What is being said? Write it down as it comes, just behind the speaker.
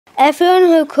Everyone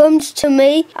who comes to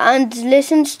me and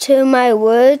listens to my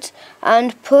words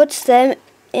and puts them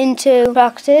into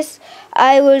practice,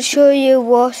 I will show you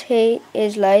what he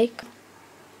is like.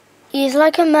 He is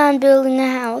like a man building a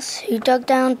house who dug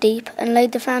down deep and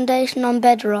laid the foundation on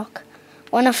bedrock.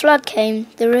 When a flood came,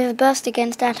 the river burst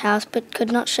against that house but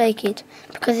could not shake it,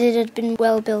 because it had been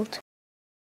well built.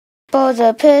 But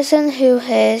the person who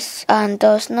hears and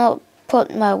does not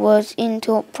put my words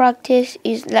into practice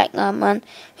is like a man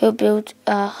who built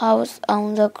a house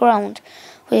on the ground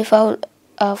without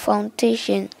a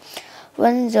foundation.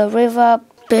 When the river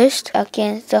burst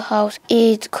against the house,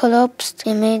 it collapsed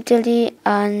immediately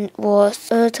and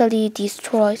was utterly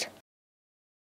destroyed.